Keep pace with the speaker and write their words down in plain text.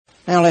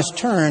Now let's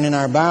turn in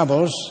our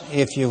Bibles,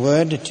 if you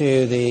would,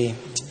 to the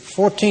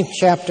 14th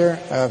chapter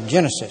of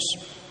Genesis.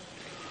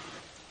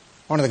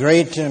 One of the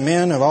great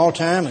men of all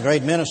time, the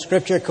great men of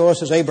Scripture, of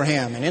course, is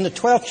Abraham. And in the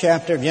 12th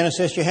chapter of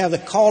Genesis, you have the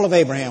call of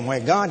Abraham, where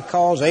God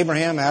calls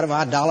Abraham out of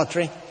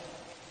idolatry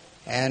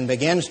and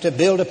begins to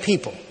build a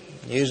people,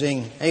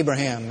 using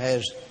Abraham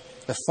as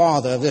the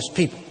father of this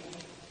people.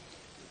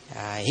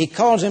 He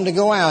calls him to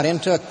go out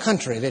into a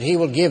country that he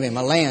will give him,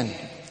 a land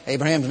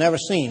Abraham's never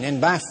seen. And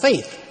by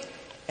faith,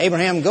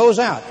 Abraham goes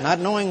out, not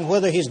knowing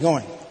whither he's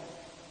going,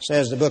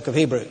 says the book of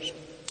Hebrews.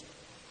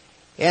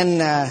 In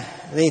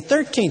the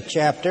 13th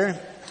chapter,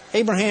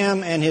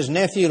 Abraham and his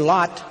nephew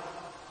Lot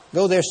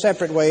go their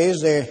separate ways.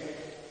 They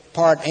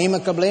part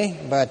amicably,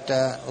 but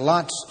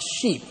Lot's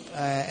sheep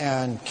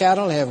and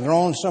cattle have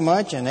grown so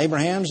much, and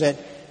Abraham's, that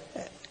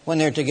when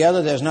they're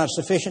together, there's not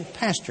sufficient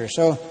pasture.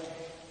 So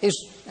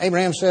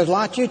Abraham says,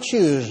 Lot, you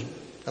choose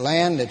the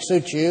land that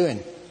suits you,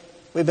 and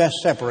we best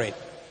separate.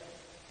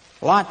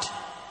 Lot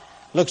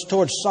looks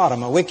towards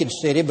Sodom, a wicked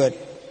city,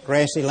 but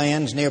grassy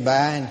lands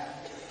nearby, and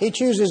he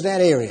chooses that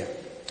area.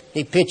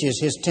 He pitches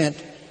his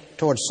tent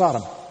towards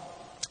Sodom.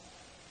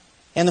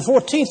 In the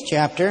 14th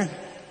chapter,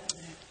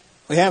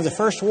 we have the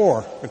first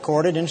war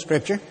recorded in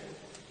Scripture,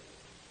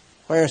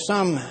 where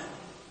some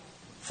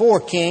 4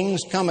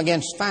 kings come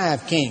against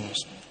 5 kings.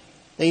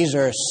 These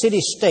are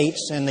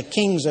city-states, and the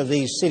kings of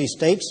these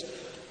city-states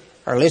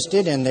are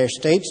listed in their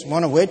states,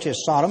 one of which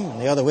is Sodom,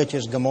 and the other which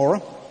is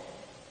Gomorrah.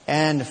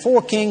 And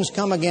 4 kings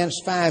come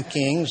against 5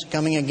 kings,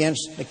 coming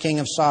against the king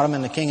of Sodom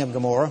and the king of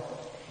Gomorrah.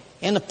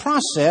 In the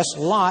process,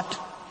 Lot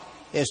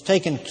is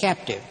taken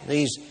captive.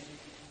 These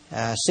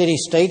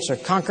city-states are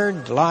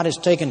conquered. Lot is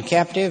taken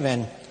captive,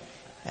 and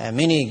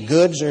many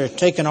goods are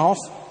taken off.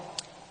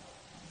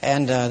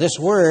 And this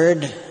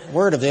word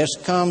of this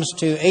comes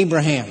to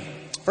Abraham.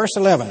 Verse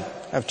 11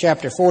 of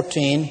chapter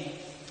 14,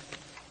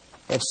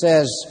 it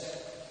says,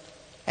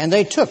 "And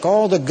they took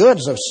all the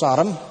goods of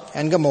Sodom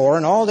and Gomorrah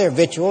and all their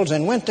victuals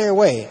and went their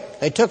way.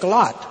 They took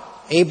Lot,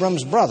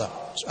 Abram's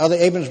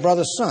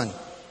brother's son,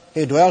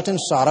 who dwelt in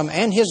Sodom,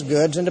 and his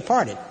goods, and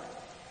departed."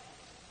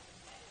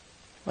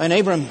 When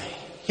Abram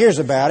hears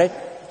about it,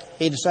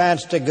 he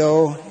decides to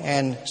go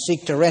and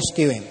seek to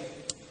rescue him.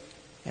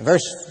 In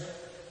verse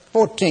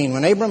 14,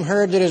 when Abram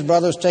heard that his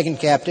brother was taken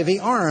captive, he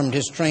armed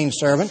his trained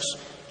servants,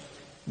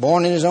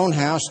 born in his own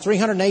house,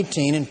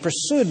 318, and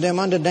pursued them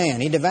unto Dan.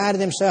 He divided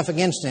himself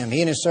against them,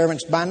 he and his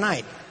servants, by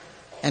night,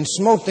 and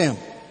smote them,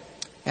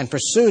 and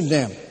pursued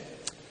them.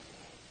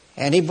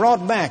 And he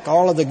brought back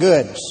all of the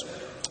goods,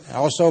 and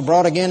also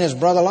brought again his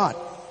brother Lot,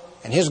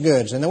 and his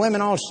goods, and the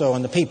women also,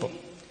 and the people.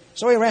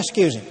 So he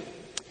rescues him.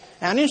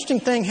 Now, an interesting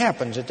thing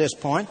happens at this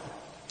point.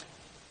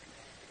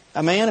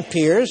 A man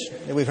appears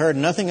that we've heard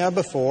nothing of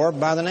before,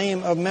 by the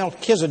name of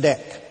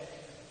Melchizedek,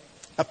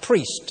 a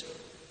priest.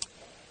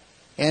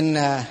 In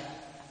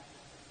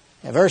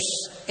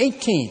verse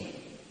 18,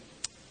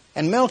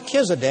 "And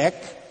Melchizedek,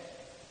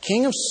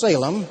 king of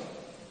Salem,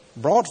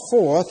 brought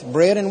forth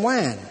bread and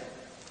wine,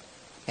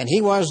 and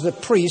he was the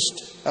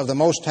priest of the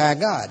Most High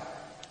God.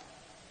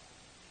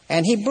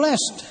 And he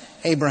blessed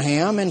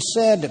Abraham and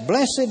said,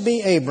 Blessed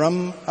be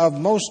Abram of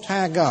Most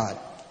High God,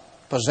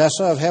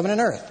 possessor of heaven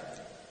and earth.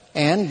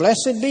 And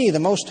blessed be the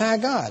Most High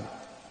God,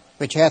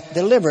 which hath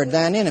delivered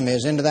thine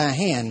enemies into thy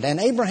hand. And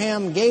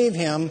Abraham gave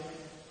him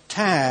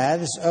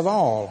tithes of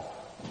all."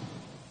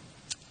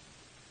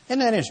 Isn't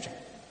that interesting?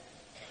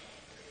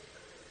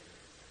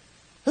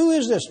 Who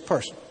is this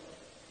person?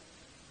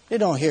 You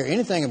don't hear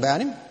anything about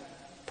him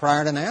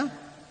prior to now.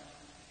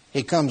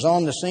 He comes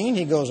on the scene,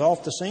 he goes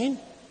off the scene.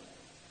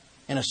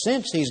 In a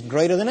sense, he's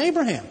greater than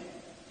Abraham.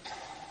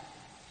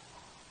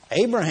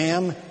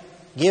 Abraham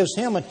gives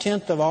him a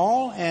tenth of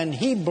all, and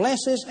he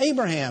blesses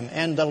Abraham,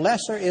 and the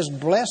lesser is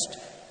blessed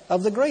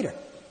of the greater.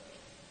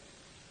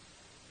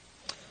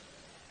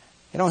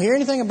 You don't hear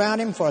anything about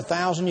him for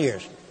 1,000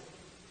 years.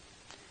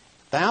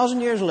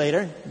 1,000 years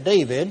later,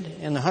 David,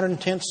 in the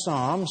 110th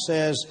Psalm,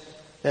 says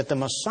that the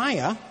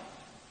Messiah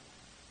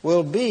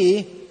will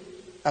be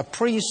a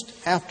priest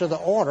after the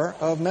order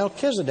of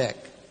Melchizedek.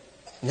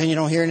 And then you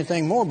don't hear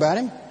anything more about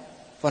him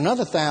for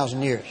another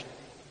 1,000 years.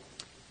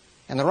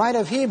 And the writer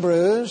of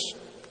Hebrews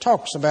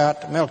talks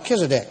about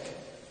Melchizedek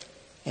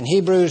in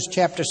Hebrews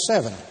chapter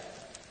 7.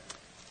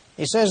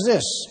 He says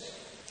this,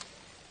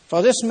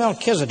 "For this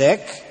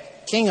Melchizedek,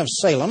 king of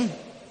Salem,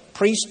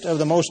 priest of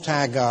the Most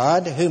High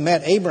God, who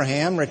met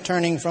Abraham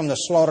returning from the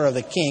slaughter of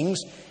the kings,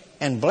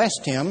 and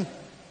blessed him,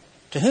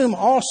 to whom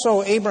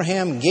also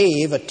Abraham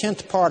gave a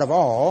tenth part of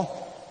all,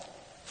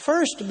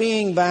 first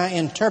being by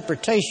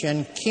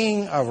interpretation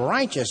king of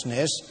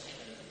righteousness,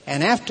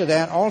 and after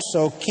that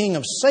also king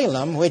of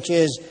Salem, which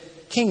is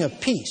king of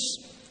peace,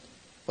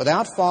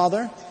 without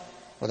father,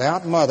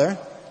 without mother,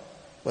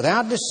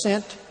 without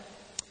descent,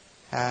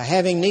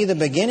 having neither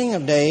beginning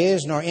of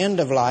days nor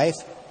end of life,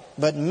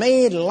 but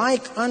made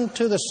like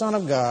unto the Son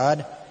of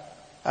God,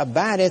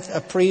 abideth a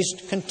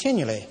priest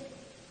continually.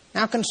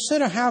 Now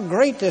consider how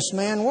great this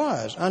man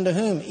was, unto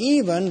whom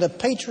even the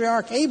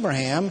patriarch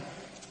Abraham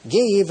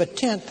gave a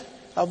tenth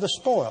of the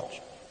spoils.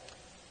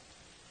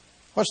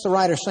 What's the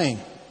writer saying?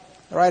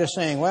 The writer's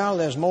saying, well,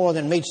 there's more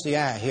than meets the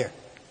eye here.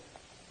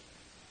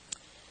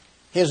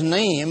 His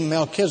name,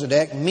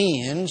 Melchizedek,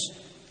 means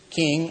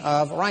king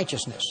of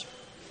righteousness.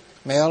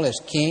 Mel is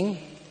king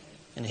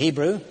in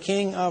Hebrew,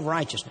 king of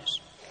righteousness.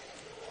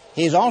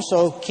 He's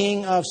also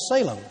king of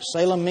Salem.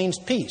 Salem means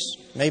peace.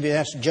 Maybe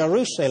that's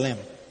Jerusalem.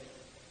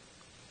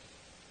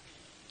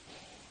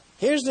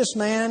 Here's this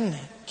man,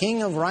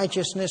 king of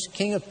righteousness,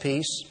 king of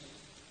peace.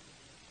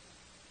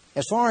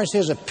 As far as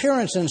his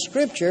appearance in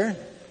Scripture,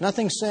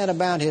 nothing said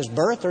about his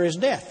birth or his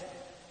death.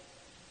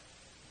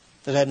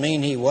 Does that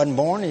mean he wasn't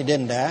born and he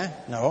didn't die?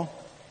 No.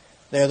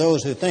 There are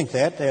those who think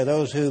that. There are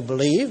those who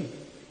believe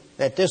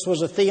that this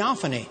was a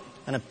theophany,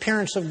 an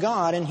appearance of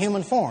God in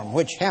human form,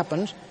 which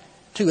happened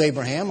to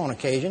Abraham on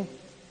occasion.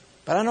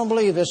 But I don't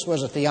believe this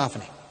was a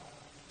theophany.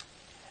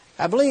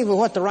 I believe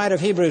what the writer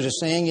of Hebrews is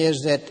saying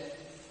is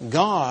that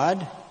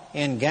God,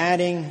 in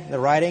guiding the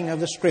writing of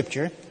the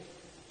Scripture,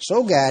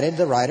 so guided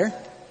the writer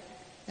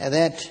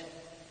that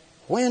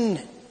when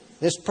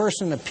this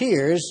person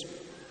appears,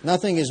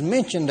 nothing is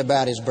mentioned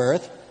about his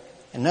birth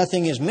and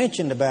nothing is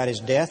mentioned about his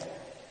death,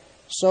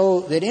 so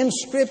that in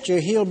Scripture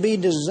he'll be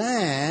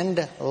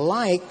designed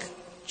like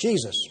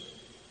Jesus,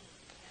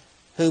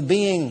 who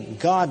being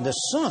God the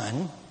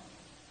Son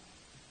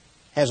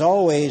has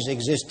always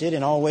existed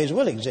and always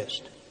will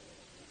exist.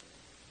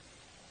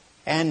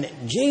 And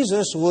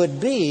Jesus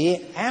would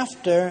be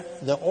after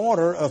the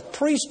order of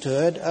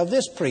priesthood of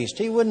this priest.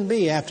 He wouldn't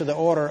be after the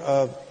order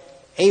of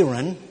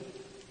Aaron,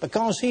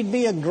 because he'd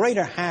be a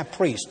greater high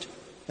priest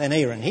than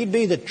Aaron. He'd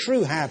be the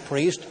true high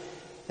priest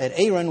that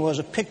Aaron was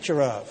a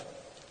picture of.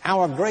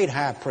 Our great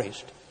high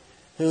priest,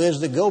 who is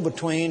the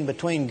go-between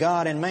between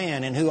God and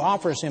man and who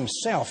offers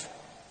himself.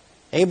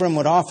 Abram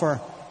would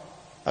offer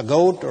a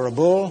goat or a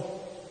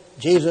bull.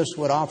 Jesus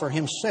would offer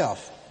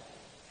himself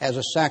as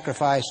a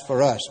sacrifice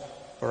for us,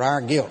 for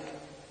our guilt.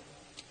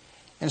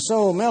 And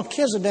so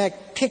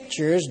Melchizedek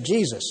pictures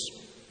Jesus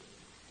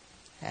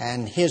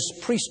and his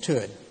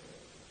priesthood.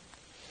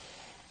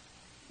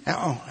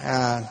 Now,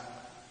 at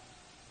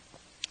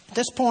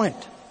this point,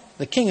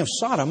 the king of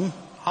Sodom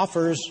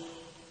offers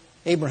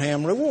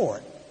Abraham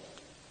reward.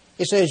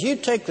 He says, you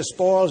take the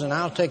spoils and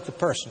I'll take the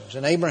persons.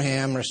 And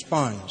Abraham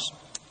responds.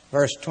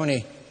 Verse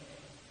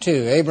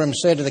 22, Abram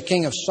said to the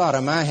king of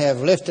Sodom, I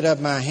have lifted up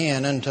my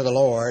hand unto the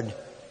Lord,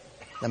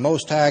 the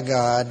Most High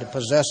God, the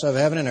possessor of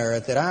heaven and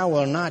earth, that I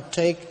will not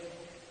take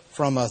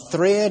from a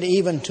thread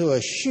even to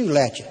a shoe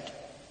latchet,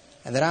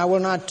 and that I will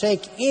not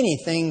take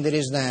anything that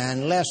is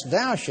thine, lest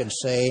thou should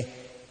say,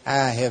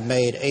 I have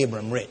made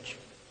Abram rich.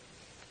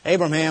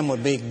 Abraham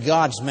would be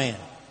God's man.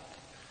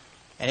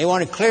 And he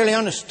wanted clearly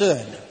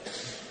understood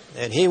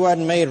that he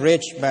wasn't made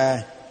rich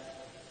by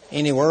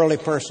any worldly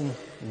person.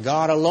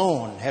 God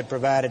alone had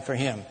provided for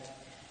him.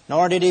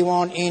 Nor did he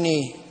want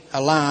any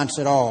alliance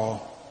at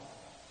all,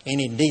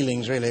 any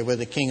dealings really with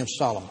the king of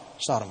Sodom,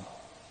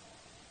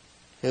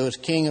 who was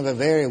king of a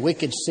very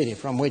wicked city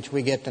from which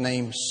we get the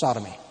name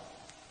Sodomy.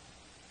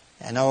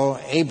 And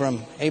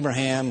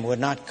Abraham would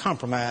not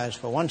compromise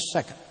for 1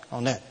 second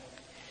on that.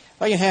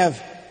 Well, you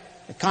have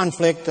a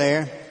conflict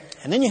there,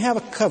 and then you have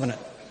a covenant.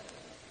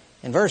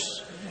 In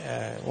verse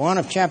 1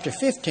 of chapter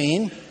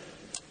 15,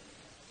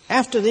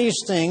 after these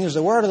things,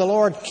 the word of the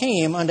Lord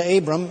came unto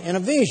Abram in a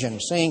vision,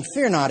 saying,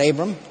 Fear not,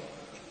 Abram,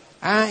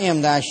 I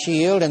am thy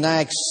shield and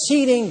thy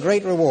exceeding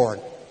great reward.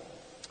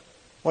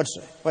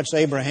 What's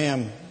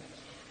Abraham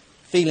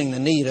feeling the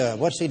need of?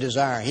 What's he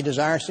desire? He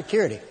desires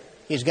security.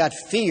 He's got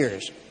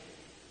fears.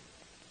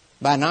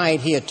 By night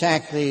he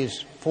attacked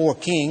these 4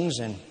 kings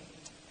and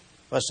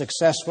was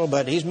successful,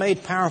 but he's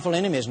made powerful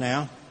enemies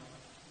now.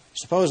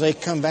 Suppose they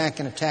come back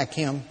and attack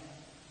him.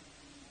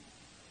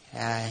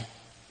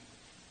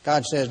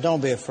 God says,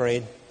 don't be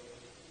afraid.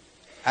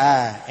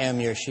 I am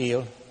your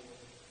shield.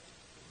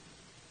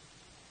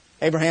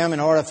 Abraham, in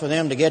order for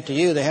them to get to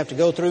you, they have to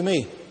go through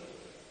me.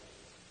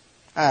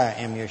 I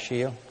am your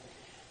shield.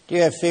 Do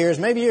you have fears?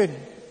 Maybe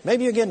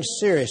you're getting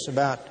serious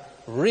about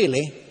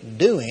really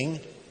doing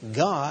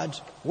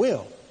God's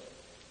will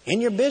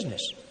in your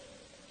business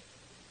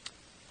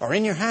or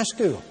in your high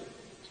school.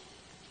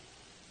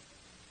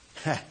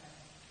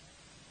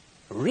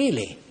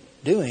 Really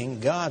doing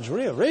God's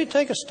will. Really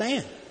take a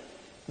stand.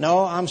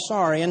 No, I'm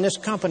sorry. In this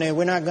company,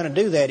 we're not going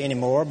to do that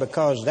anymore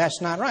because that's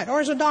not right.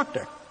 Or as a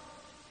doctor.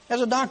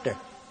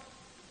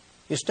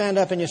 You stand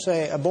up and you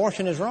say,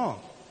 abortion is wrong.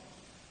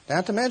 Down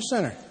at the med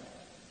center.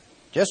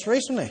 Just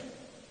recently,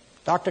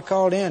 doctor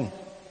called in.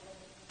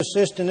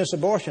 Assist in this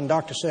abortion.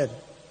 Doctor said,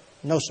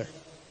 no, sir.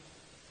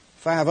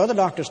 5 other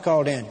doctors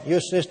called in. You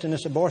assist in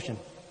this abortion.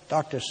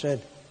 Doctor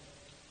said,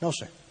 no,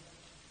 sir.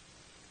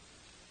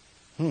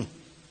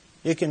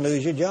 You can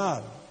lose your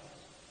job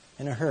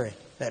in a hurry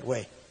that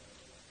way.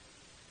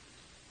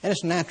 And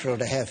it's natural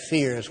to have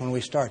fears when we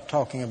start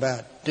talking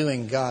about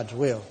doing God's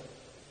will.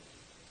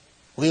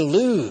 We'll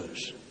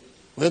lose.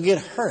 We'll get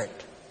hurt.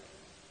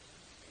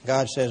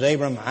 God says,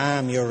 Abram,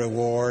 I'm your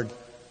reward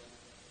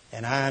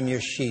and I'm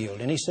your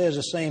shield. And he says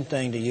the same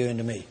thing to you and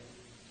to me.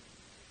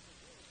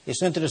 He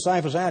sent the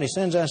disciples out. He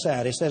sends us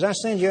out. He says, I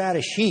send you out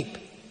as sheep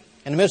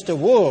in the midst of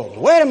wolves.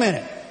 Wait a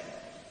minute.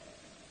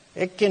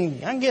 I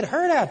can get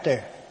hurt out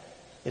there.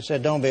 He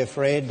said, don't be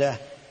afraid. The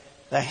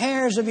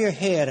hairs of your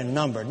head are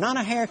numbered. Not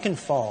a hair can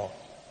fall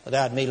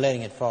without me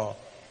letting it fall.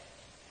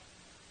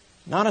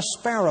 Not a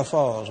sparrow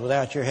falls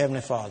without your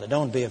Heavenly Father.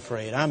 Don't be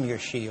afraid. I'm your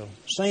shield.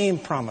 Same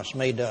promise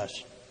made to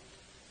us.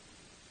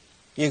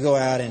 You go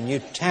out and you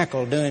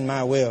tackle doing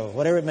my will,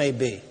 whatever it may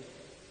be,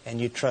 and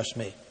you trust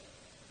me.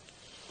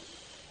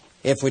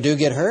 If we do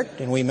get hurt,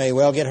 and we may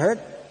well get hurt,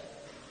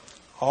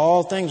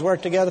 all things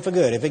work together for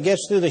good. If it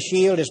gets through the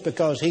shield, it's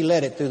because He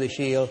led it through the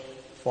shield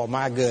for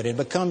my good. It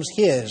becomes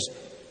His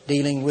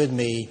dealing with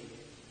me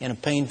in a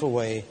painful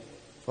way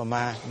for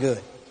my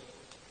good.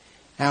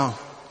 Now,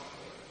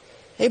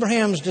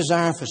 Abraham's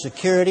desire for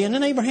security, and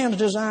then Abraham's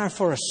desire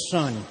for a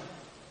son.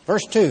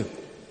 Verse 2,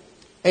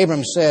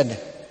 Abram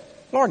said,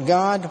 Lord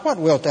God, what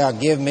wilt thou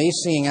give me,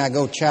 seeing I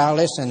go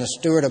childless, and the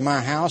steward of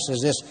my house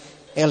is this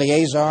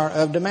Eliezer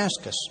of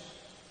Damascus?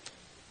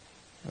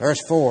 Verse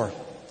 4,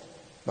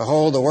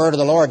 behold, the word of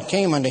the Lord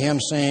came unto him,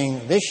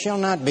 saying, This shall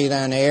not be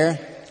thine heir,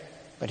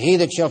 but he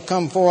that shall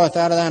come forth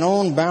out of thine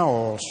own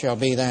bowels shall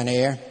be thine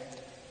heir.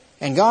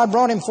 And God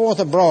brought him forth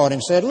abroad,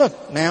 and said,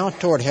 Look now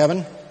toward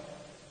heaven,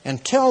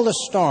 and tell the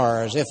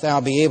stars, if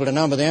thou be able to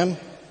number them.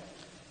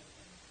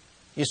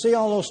 You see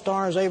all those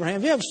stars, Abraham?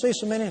 Have you ever seen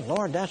so many?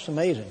 Lord, that's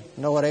amazing.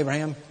 You know what,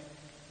 Abraham?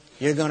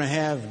 You're going to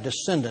have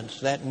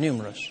descendants that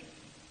numerous.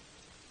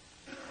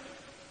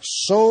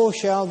 So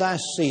shall thy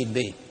seed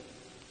be.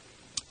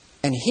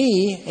 And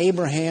he,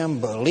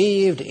 Abraham,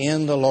 believed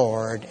in the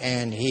Lord,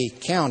 and he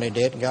counted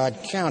it, God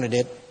counted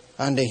it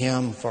unto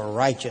him for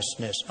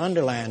righteousness.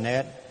 Underline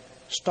that,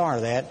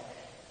 star that.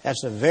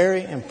 That's a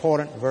very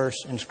important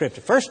verse in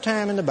Scripture. First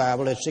time in the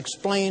Bible it's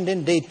explained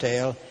in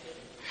detail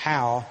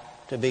how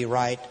to be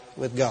right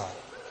with God.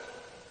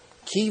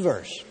 Key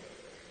verse.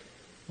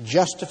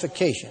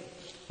 Justification.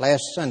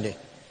 Last Sunday,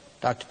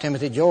 Dr.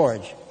 Timothy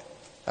George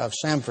of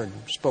Samford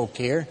spoke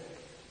here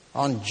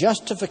on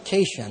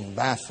justification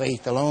by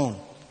faith alone.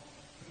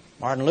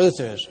 Martin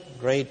Luther's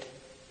great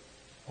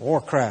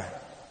war cry.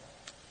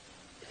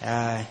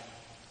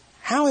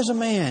 How is a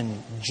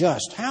man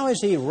just? How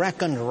is he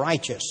reckoned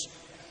righteous?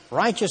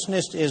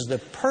 Righteousness is the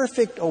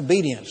perfect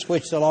obedience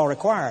which the law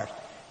requires.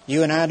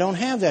 You and I don't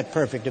have that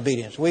perfect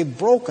obedience. We've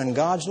broken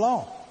God's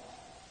law.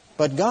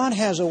 But God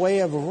has a way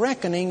of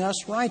reckoning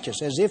us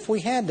righteous, as if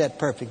we had that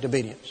perfect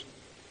obedience.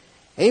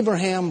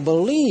 Abraham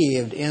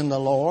believed in the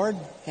Lord,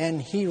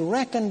 and he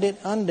reckoned it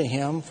unto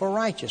him for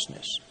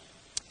righteousness.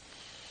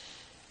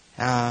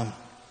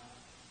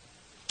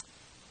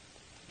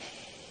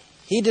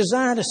 He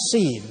desired a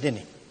seed, didn't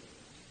he?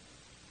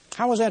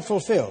 How was that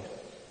fulfilled?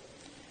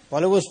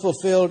 Well, it was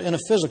fulfilled in a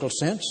physical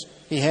sense.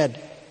 He had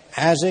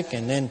Isaac,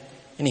 and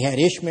he had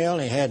Ishmael,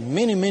 and he had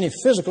many, many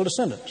physical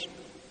descendants.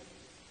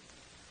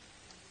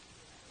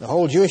 The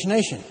whole Jewish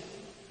nation.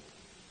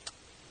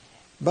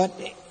 But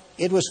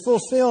it was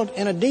fulfilled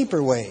in a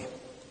deeper way,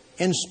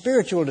 in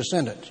spiritual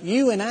descendants.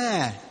 You and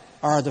I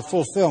are the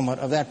fulfillment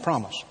of that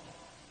promise,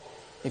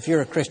 if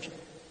you're a Christian.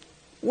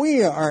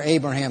 We are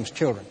Abraham's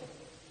children.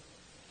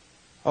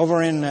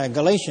 Over in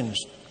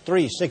Galatians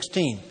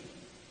 3:16,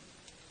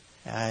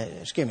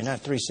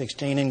 not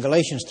 3:16, in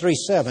Galatians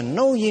 3:7,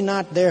 know ye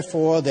not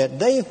therefore that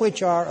they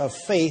which are of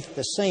faith,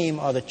 the same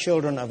are the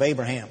children of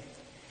Abraham.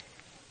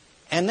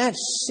 And that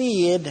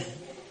seed,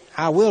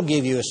 I will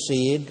give you a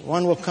seed,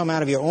 one will come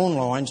out of your own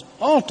loins.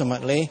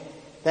 Ultimately,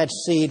 that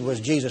seed was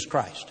Jesus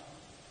Christ.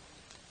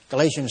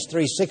 Galatians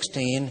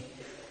 3:16,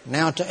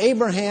 now to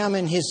Abraham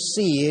and his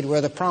seed were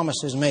the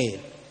promises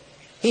made.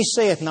 He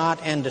saith not,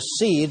 and to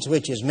seeds,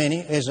 which is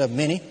of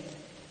many,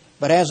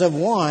 but as of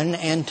one,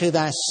 and to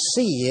thy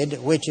seed,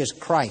 which is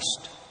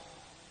Christ.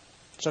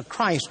 So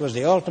Christ was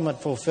the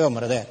ultimate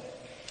fulfillment of that.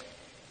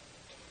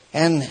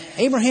 And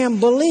Abraham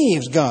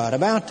believes God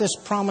about this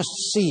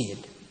promised seed.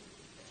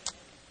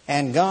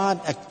 And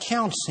God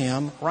accounts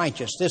him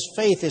righteous. This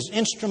faith is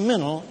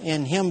instrumental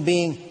in him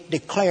being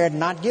declared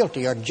not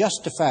guilty or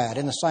justified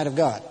in the sight of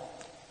God,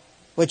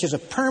 which is a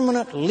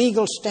permanent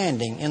legal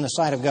standing in the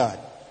sight of God.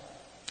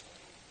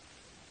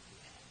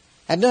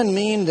 That doesn't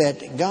mean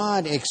that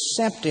God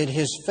accepted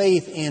his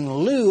faith in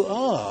lieu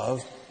of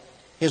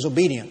his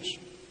obedience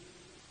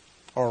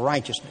or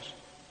righteousness.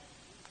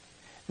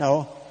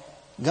 No,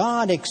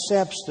 God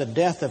accepts the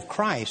death of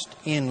Christ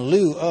in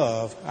lieu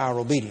of our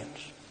obedience.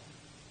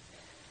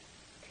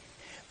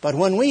 But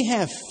when we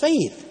have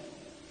faith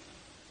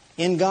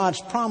in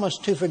God's promise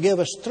to forgive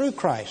us through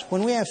Christ,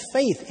 when we have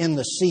faith in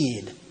the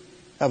seed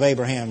of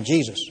Abraham,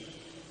 Jesus,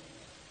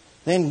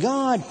 then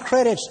God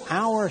credits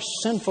our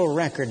sinful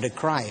record to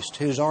Christ,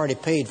 who's already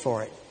paid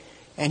for it.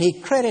 And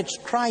He credits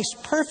Christ's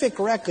perfect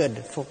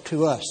record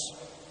to us.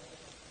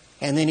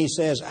 And then He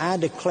says, I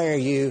declare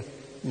you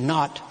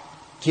not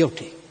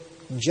guilty,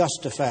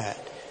 justified,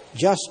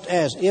 just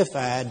as if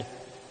I'd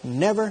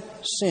never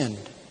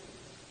sinned.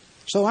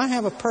 So I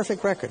have a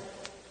perfect record.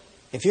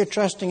 If you're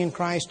trusting in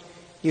Christ,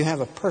 you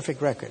have a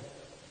perfect record.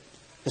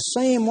 The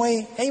same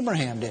way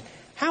Abraham did.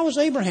 How was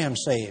Abraham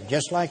saved?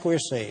 Just like we're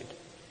saved.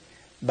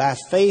 By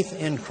faith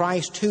in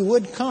Christ who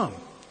would come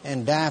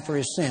and die for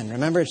his sin.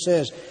 Remember it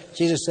says,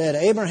 Jesus said,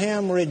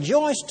 Abraham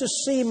rejoiced to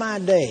see my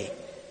day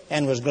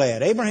and was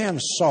glad.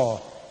 Abraham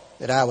saw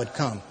that I would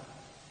come.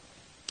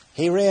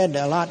 He read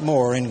a lot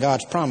more in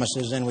God's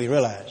promises than we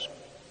realize.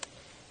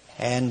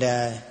 And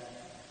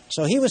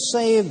so he was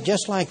saved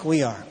just like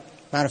we are.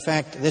 Matter of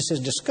fact, this is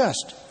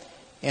discussed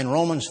in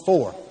Romans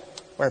 4,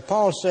 where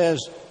Paul says,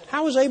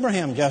 how was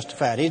Abraham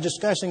justified? He's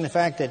discussing the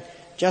fact that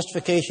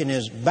justification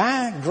is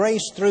by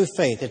grace through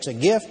faith. It's a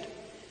gift.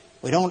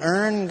 We don't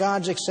earn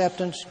God's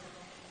acceptance.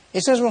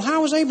 He says, well,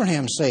 how was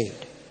Abraham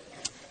saved?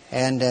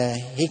 And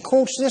he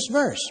quotes this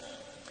verse.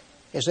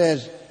 It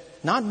says,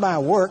 not by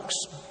works,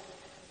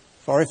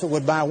 for if it were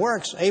by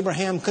works,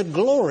 Abraham could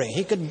glory,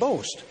 he could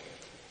boast.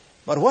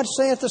 But what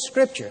saith the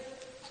Scripture?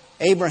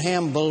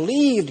 Abraham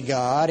believed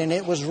God, and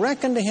it was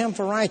reckoned to him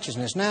for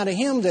righteousness. Now to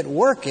him that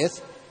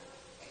worketh,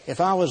 if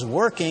I was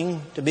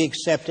working to be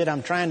accepted,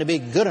 I'm trying to be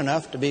good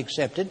enough to be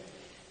accepted.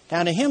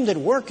 Now to him that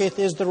worketh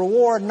is the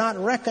reward not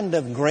reckoned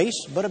of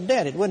grace, but of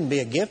debt. It wouldn't be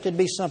a gift, it'd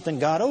be something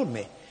God owed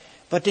me.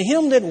 But to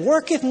him that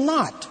worketh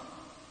not,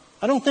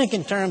 I don't think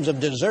in terms of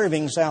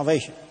deserving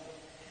salvation,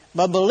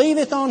 but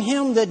believeth on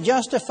him that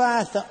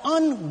justifieth the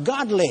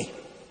ungodly.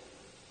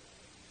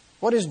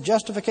 What is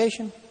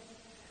justification?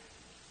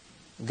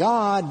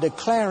 God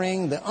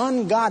declaring the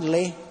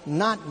ungodly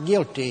not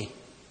guilty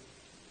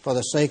for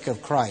the sake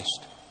of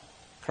Christ.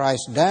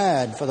 Christ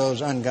died for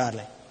those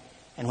ungodly.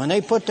 And when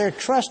they put their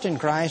trust in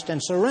Christ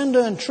and surrender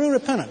in true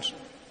repentance,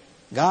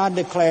 God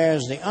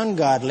declares the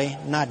ungodly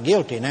not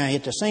guilty. Now,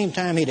 at the same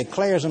time He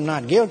declares them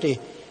not guilty,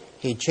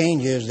 He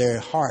changes their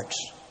hearts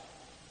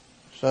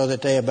so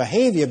that their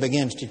behavior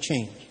begins to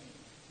change.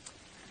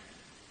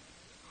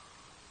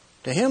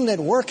 To him that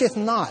worketh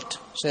not,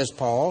 says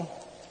Paul,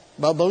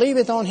 but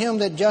believeth on him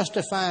that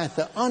justifieth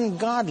the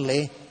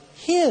ungodly,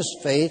 his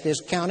faith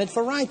is counted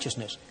for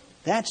righteousness.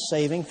 That's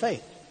saving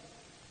faith.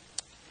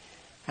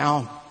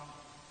 Now,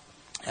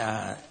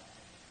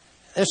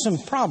 there's some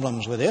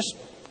problems with this.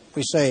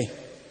 We say,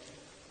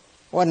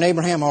 wasn't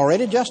Abraham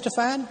already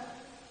justified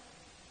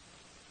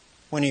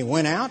when he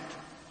went out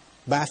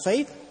by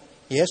faith?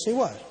 Yes, he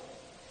was.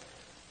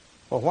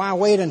 Well, why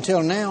wait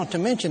until now to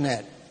mention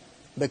that?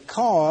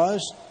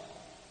 Because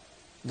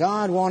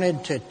God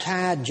wanted to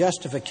tie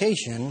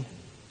justification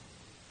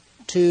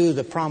to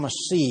the promised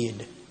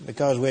seed,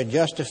 because we're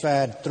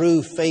justified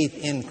through faith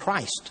in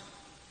Christ.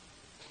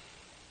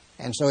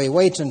 And so He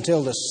waits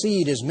until the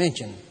seed is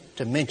mentioned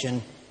to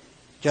mention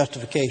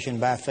justification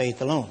by faith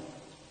alone.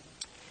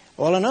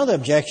 Well, another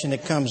objection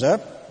that comes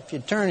up, if you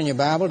turn in your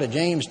Bible to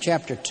James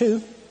chapter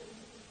 2,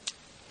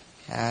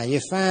 you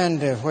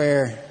find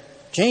where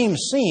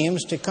James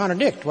seems to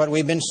contradict what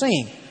we've been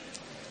seeing.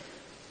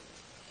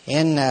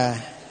 In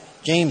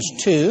James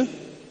 2,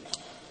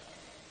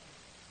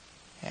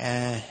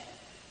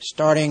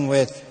 starting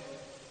with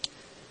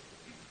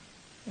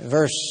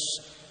verse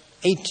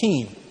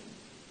 18.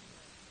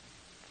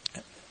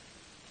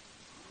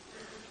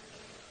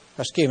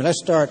 Excuse me,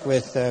 let's start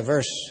with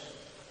verse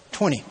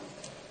 20.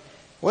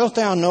 Wilt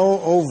thou know,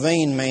 O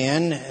vain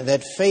man,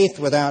 that faith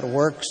without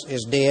works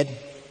is dead?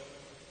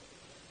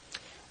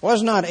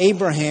 Was not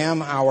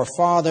Abraham our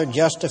father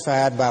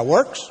justified by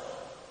works?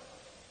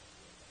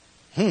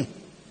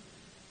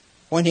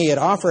 When he had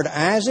offered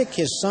Isaac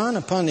his son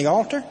upon the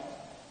altar?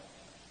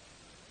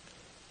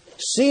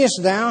 Seest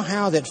thou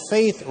how that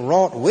faith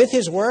wrought with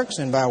his works,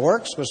 and by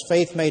works was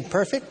faith made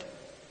perfect?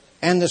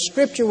 And the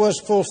Scripture was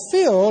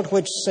fulfilled,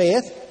 which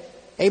saith,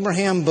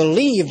 Abraham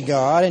believed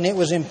God, and it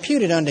was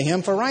imputed unto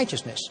him for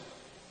righteousness.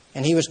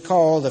 And he was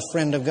called the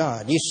friend of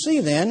God. You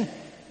see then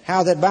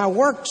how that by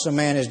works a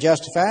man is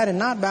justified, and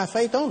not by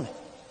faith only.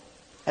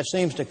 That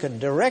seems to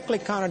directly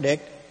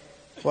contradict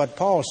what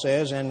Paul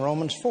says in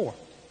Romans 4.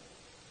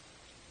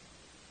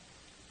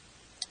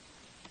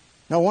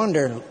 No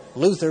wonder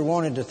Luther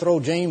wanted to throw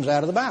James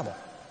out of the Bible.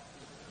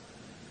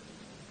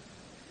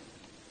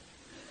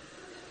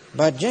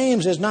 But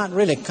James is not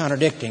really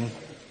contradicting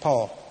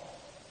Paul.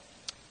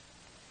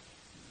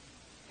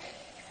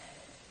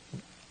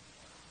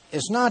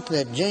 It's not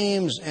that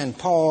James and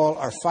Paul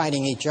are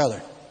fighting each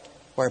other,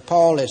 where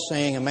Paul is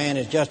saying a man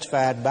is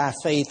justified by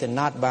faith and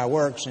not by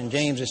works, and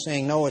James is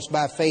saying, no, it's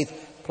by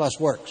faith plus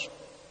works.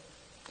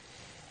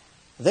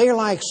 They're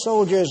like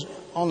soldiers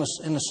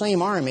in the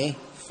same army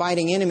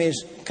fighting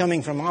enemies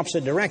coming from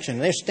opposite direction.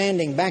 They're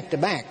standing back to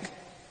back,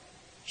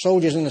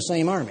 soldiers in the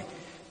same army.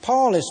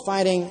 Paul is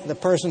fighting the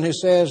person who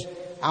says,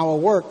 our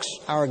works,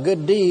 our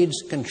good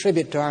deeds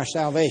contribute to our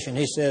salvation.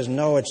 He says,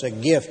 no, it's a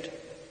gift.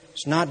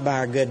 It's not by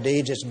our good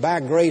deeds. It's by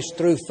grace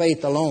through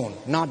faith alone,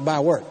 not by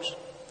works.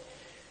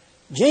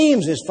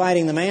 James is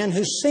fighting the man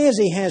who says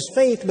he has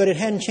faith, but it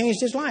hadn't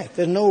changed his life.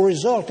 There's no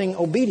resulting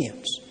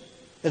obedience.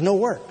 There's no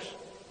works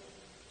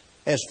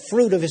as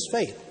fruit of his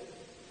faith.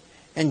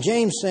 And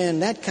James saying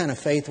that kind of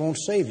faith won't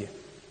save you.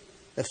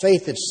 The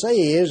faith that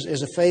saves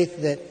is a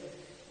faith that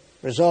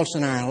results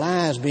in our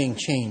lives being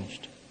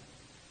changed.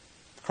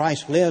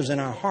 Christ lives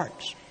in our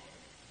hearts.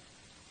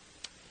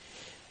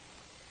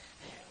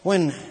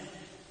 When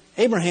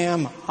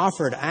Abraham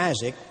offered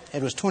Isaac,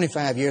 it was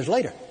 25 years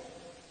later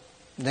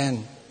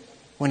than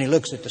when he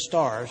looks at the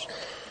stars.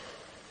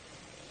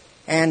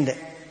 And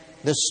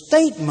the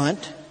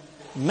statement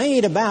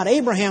made about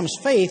Abraham's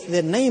faith,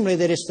 that namely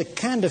that it's the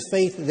kind of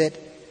faith that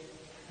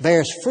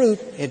bears fruit,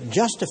 it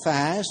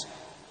justifies,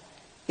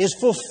 is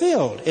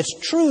fulfilled. It's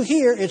true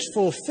here, it's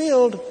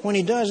fulfilled when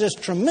he does this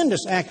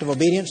tremendous act of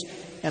obedience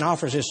and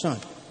offers his son.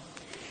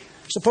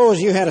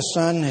 Suppose you had a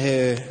son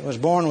who was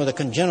born with a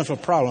congenital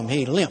problem.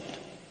 He limped.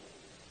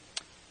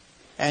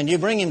 And you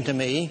bring him to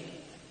me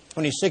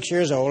when he's 6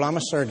 years old. I'm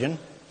a surgeon.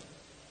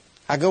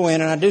 I go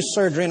in and I do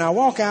surgery and I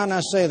walk out and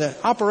I say the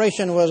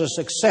operation was a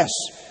success.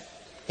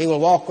 He will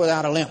walk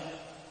without a limp.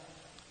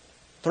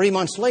 3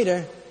 months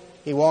later,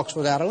 he walks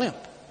without a limp.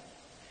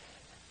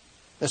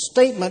 The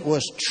statement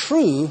was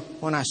true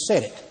when I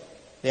said it.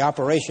 The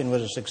operation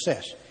was a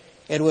success.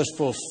 It was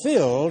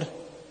fulfilled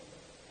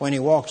when he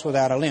walks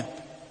without a limp.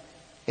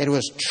 It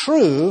was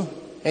true,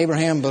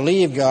 Abraham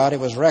believed God, it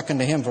was reckoned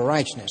to him for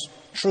righteousness.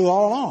 True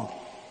all along.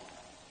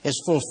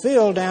 It's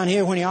fulfilled down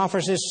here when he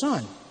offers his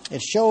son.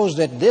 It shows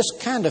that this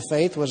kind of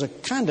faith was a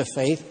kind of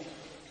faith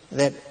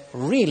that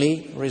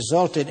really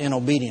resulted in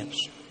obedience.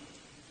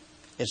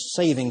 It's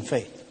saving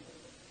faith.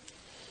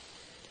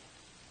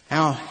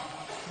 Now,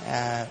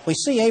 we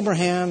see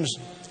Abraham's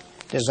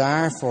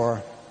desire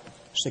for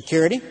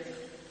security,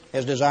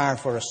 his desire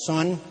for a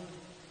son,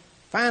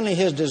 finally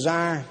his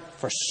desire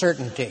for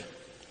certainty.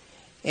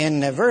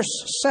 In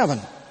verse 7,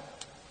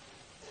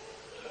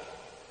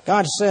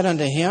 God said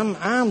unto him,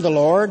 I am the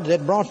Lord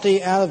that brought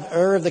thee out of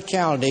Ur of the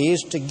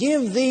Chaldees to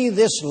give thee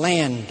this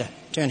land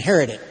to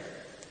inherit it.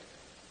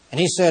 And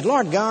he said,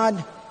 Lord God,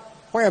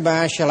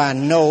 whereby shall I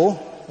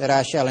know that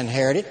I shall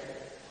inherit it?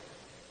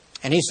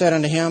 And he said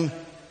unto him,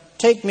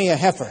 take me a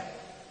heifer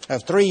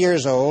of 3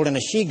 years old, and a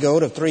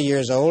she-goat of 3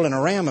 years old, and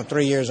a ram of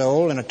 3 years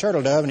old, and a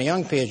turtle dove, and a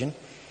young pigeon.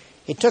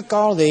 He took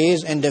all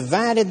these and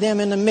divided them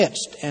in the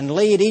midst, and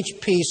laid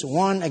each piece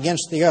one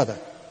against the other.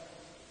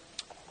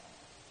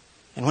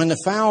 And when the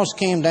fowls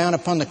came down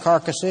upon the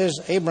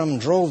carcasses, Abram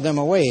drove them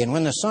away. And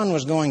when the sun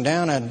was going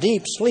down, a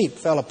deep sleep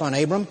fell upon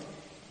Abram,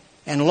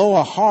 and lo,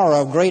 a horror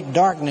of great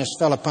darkness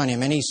fell upon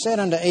him. And he said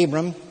unto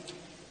Abram,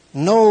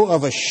 know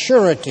of a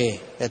surety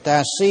that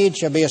thy seed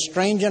shall be a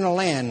stranger in a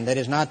land that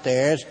is not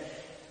theirs,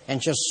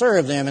 and shall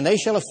serve them, and they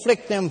shall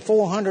afflict them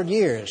 400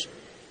 years.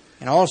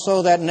 And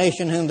also that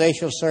nation whom they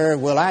shall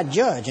serve will I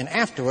judge, and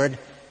afterward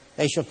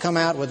they shall come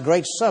out with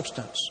great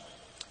substance.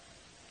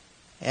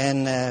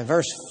 And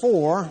verse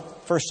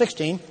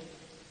 16,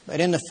 but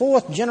in the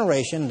fourth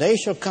generation they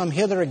shall come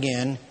hither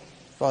again,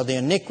 for the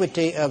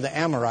iniquity of the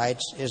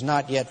Amorites is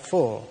not yet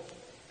full.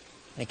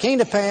 And it came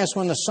to pass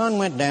when the sun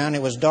went down,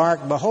 it was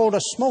dark, behold, a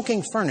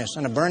smoking furnace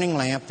and a burning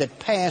lamp that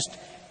passed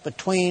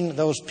between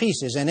those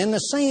pieces. And in the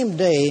same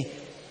day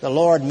the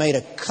Lord made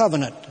a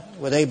covenant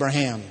with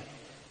Abraham,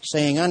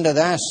 saying, unto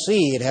thy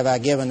seed have I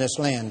given this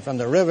land, from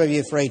the river of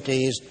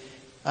Euphrates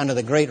unto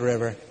the great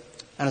river,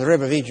 unto the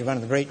river of Egypt,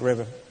 unto the great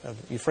river of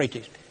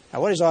Euphrates.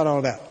 Now, what is that all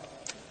about?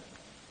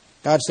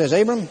 God says,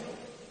 Abram,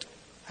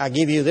 I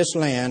give you this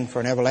land for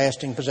an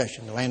everlasting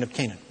possession, the land of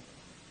Canaan.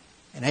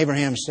 And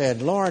Abraham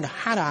said, Lord,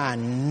 how do I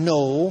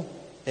know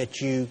that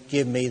you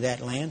give me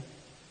that land?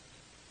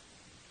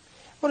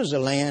 What is the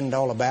land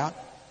all about?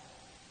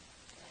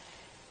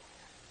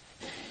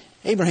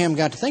 Abraham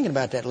got to thinking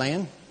about that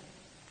land.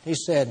 He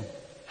said,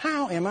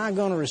 how am I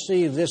going to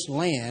receive this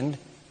land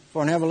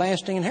for an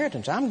everlasting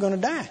inheritance? I'm going to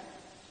die.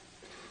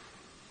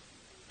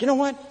 Do you know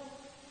what?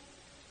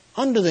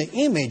 Under the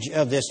image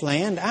of this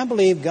land, I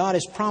believe God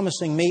is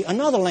promising me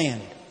another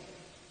land.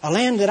 A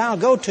land that I'll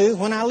go to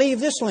when I leave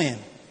this land.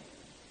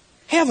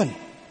 Heaven.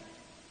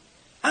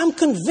 I'm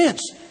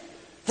convinced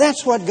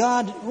that's what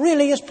God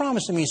really is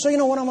promising me. So you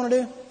know what I'm going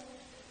to do?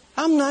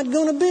 I'm not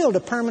going to build a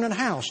permanent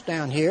house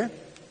down here.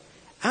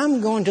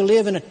 I'm going to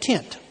live in a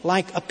tent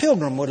like a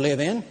pilgrim would live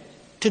in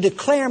to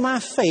declare my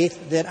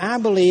faith that I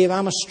believe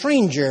I'm a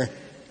stranger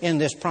in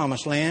this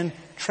promised land,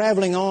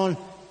 traveling on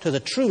to the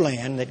true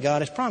land that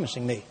God is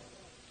promising me.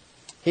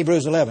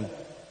 Hebrews 11.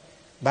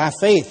 By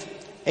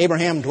faith,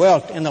 Abraham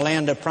dwelt in the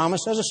land of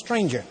promise as a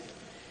stranger,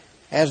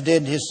 as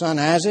did his son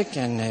Isaac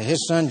and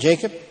his son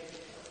Jacob,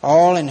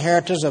 all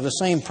inheritors of the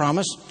same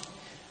promise.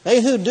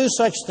 They who do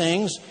such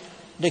things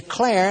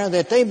declare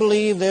that they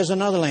believe there's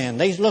another land.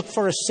 They look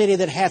for a city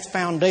that hath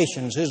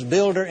foundations, whose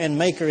builder and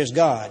maker is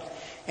God.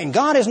 And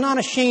God is not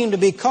ashamed to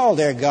be called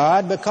their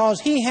God, because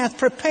He hath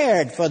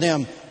prepared for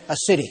them a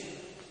city.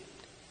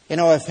 You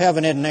know, if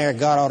heaven isn't there,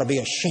 God ought to be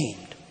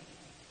ashamed.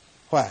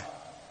 Why?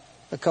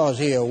 Because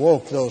He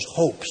awoke those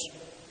hopes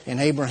in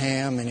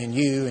Abraham and in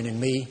you and in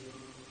me.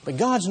 But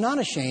God's not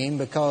ashamed,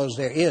 because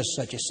there is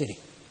such a city.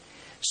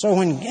 So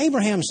when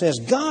Abraham says,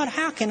 God,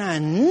 how can I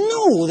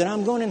know that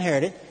I'm going to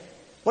inherit it?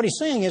 What he's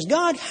saying is,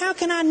 God, how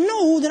can I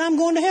know that I'm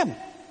going to heaven?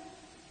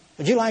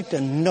 Would you like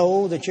to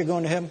know that you're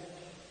going to heaven?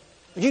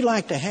 Would you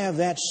like to have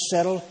that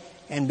settled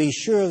and be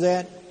sure of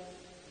that?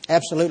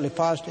 Absolutely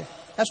positive.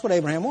 That's what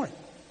Abraham wanted.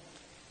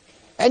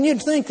 And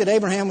you'd think that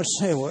Abraham would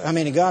say,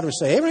 God would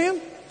say,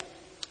 Abraham,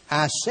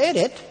 I said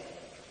it.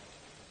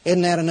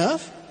 Isn't that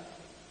enough?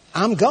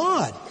 I'm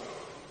God.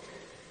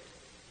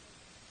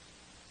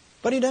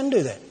 But he doesn't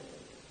do that.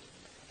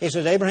 He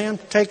says, Abraham,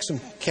 take some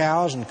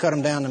cows and cut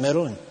them down the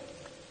middle and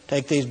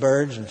take these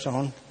birds and so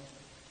on.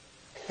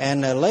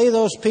 And lay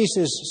those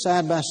pieces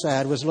side by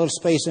side with a little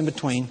space in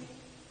between.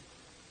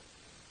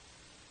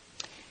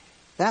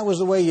 That was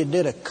the way you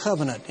did a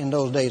covenant in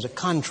those days, a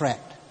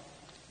contract.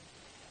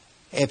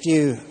 If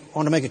you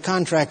want to make a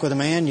contract with a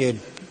man, you'd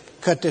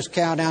cut this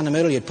cow down the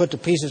middle, you'd put the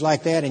pieces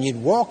like that, and you'd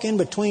walk in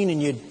between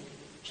and you'd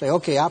say,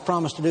 okay, I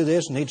promise to do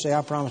this, and he'd say,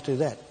 I promise to do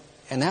that.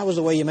 And that was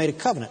the way you made a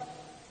covenant.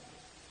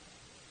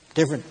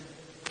 Different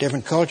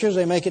cultures,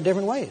 they make it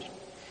different ways.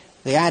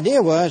 The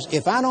idea was,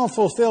 if I don't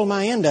fulfill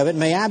my end of it,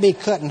 may I be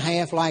cut in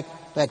half like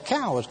that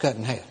cow was cut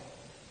in half.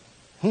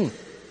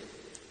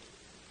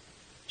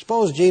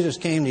 Suppose Jesus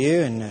came to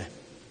you in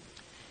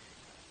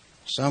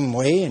some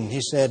way and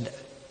he said,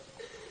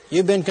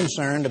 you've been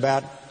concerned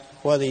about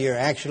whether you're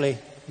actually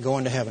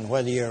going to heaven,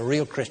 whether you're a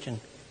real Christian.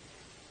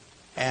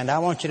 And I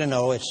want you to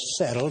know it's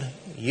settled.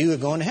 You are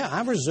going to heaven.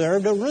 I've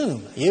reserved a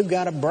room. You've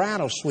got a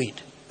bridal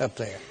suite up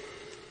there.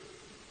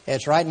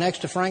 It's right next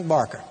to Frank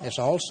Barker. It's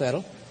all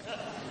settled.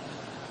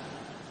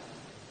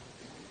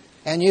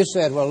 And you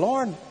said, well,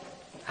 Lord,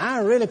 I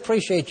really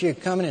appreciate you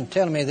coming and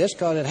telling me this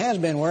because it has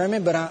been worrying me.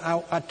 But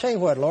I tell you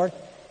what, Lord,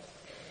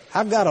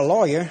 I've got a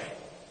lawyer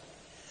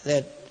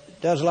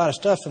that does a lot of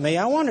stuff for me.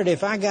 I wondered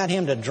if I got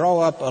him to draw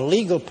up a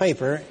legal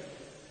paper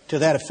to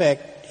that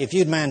effect, if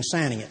you'd mind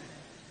signing it.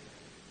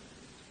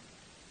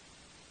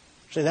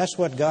 See, that's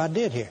what God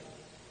did here.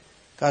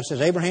 God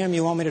says, Abraham,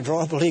 you want me to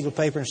draw up a legal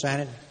paper and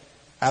sign it?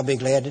 I'll be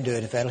glad to do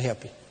it if that'll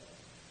help you.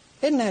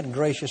 Isn't that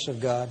gracious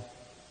of God?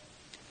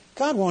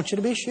 God wants you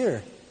to be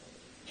sure.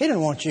 He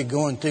doesn't want you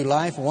going through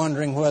life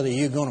wondering whether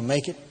you're going to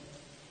make it.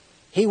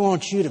 He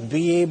wants you to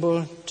be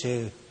able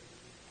to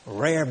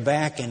rear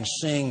back and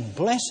sing,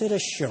 blessed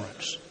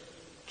assurance,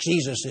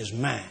 Jesus is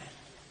mine.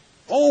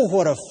 Oh,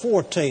 what a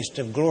foretaste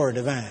of glory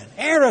divine.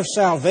 Heir of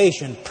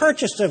salvation,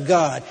 purchased of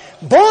God,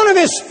 born of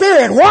His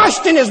Spirit,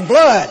 washed in His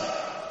blood.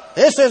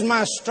 This is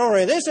my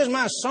story. This is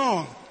my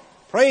song,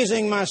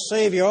 praising my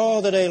Savior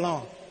all the day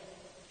long.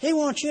 He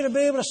wants you to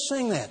be able to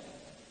sing that.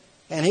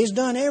 And He's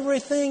done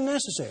everything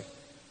necessary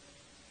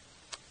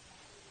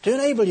to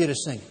enable you to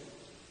sing it.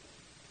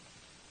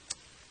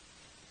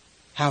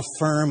 How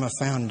firm a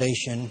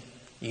foundation,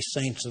 ye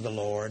saints of the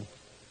Lord,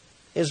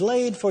 is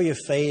laid for your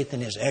faith in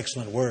His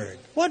excellent word.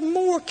 What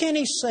more can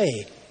He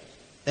say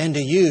than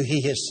to you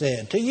He has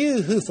said, to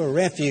you who for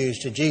refuge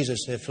to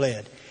Jesus have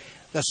fled?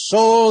 The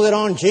soul that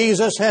on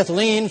Jesus hath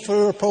leaned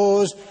for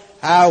repose,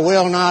 I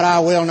will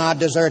not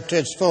desert to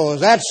its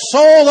foes. That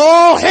soul that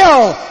all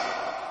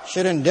hell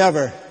should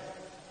endeavor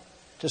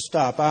to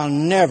stop. I'll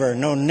never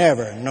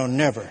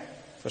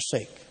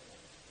forsake.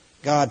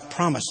 God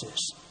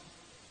promises.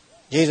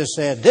 Jesus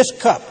said, this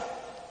cup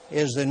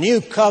is the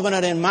new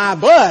covenant in my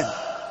blood,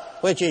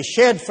 which is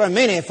shed for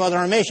many for the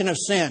remission of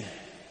sin.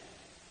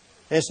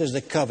 This is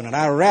the covenant.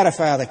 I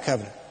ratify the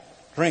covenant.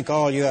 Drink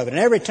all you of it. And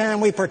every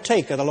time we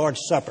partake of the Lord's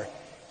Supper,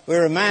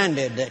 we're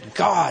reminded that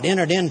God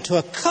entered into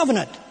a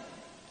covenant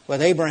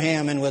with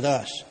Abraham and with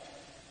us.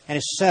 And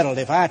it's settled.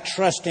 If I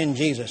trust in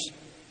Jesus,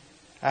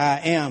 I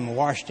am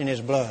washed in His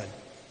blood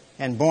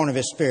and born of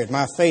His Spirit.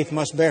 My faith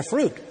must bear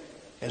fruit,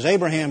 as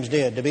Abraham's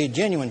did, to be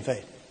genuine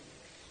faith.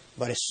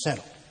 But it's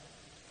settled.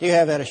 Do you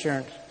have that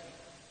assurance?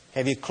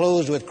 Have you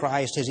closed with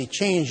Christ? Has He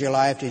changed your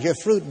life? Does your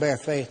fruit bear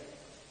faith?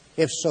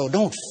 If so,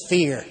 don't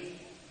fear.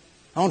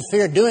 Don't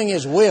fear doing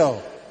His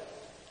will.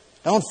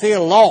 Don't fear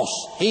loss.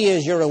 He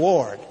is your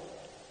reward.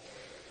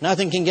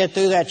 Nothing can get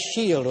through that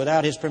shield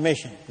without His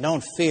permission.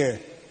 Don't fear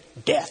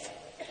death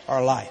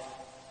or life.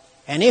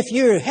 And if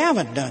you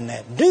haven't done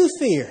that, do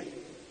fear.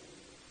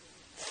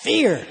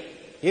 Fear.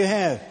 You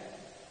have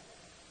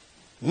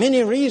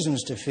many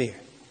reasons to fear.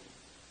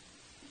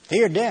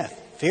 Fear death.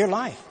 Fear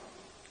life.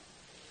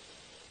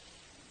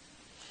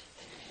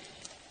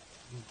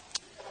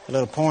 A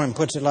little poem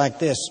puts it like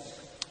this.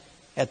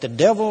 At the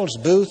devil's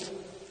booth,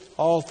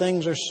 all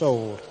things are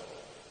sold.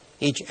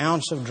 Each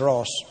ounce of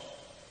dross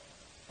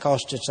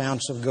costs its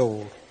ounce of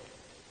gold.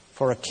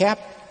 For a cap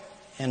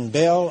and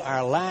bell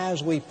our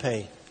lives we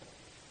pay.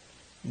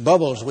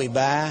 Bubbles we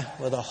buy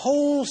with a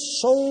whole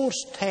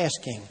soul's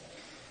tasking.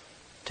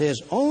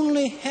 'Tis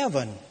only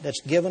heaven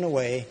that's given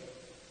away.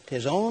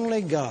 'Tis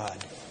only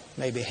God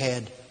may be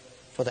had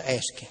for the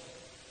asking.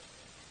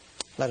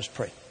 Let us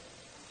pray.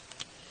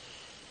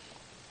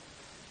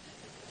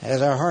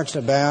 As our hearts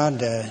are bowed,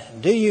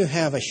 do you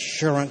have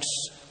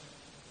assurance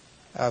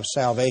of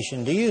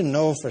salvation? Do you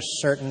know for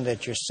certain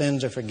that your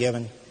sins are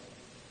forgiven?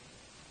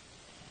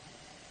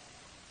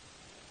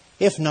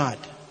 If not,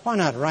 why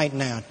not right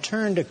now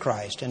turn to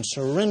Christ and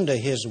surrender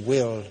His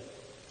will,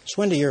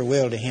 surrender your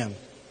will to Him.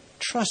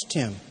 Trust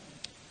Him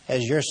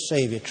as your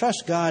Savior.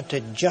 Trust God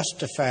to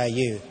justify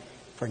you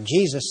for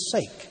Jesus'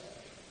 sake.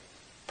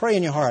 Pray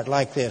in your heart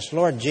like this.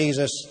 Lord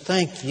Jesus,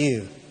 thank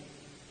You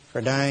for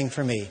dying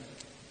for me.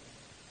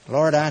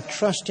 Lord, I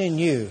trust in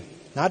You,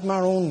 not my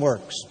own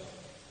works,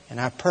 and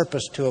I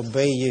purpose to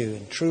obey you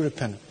in true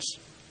repentance.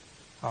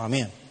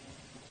 Amen.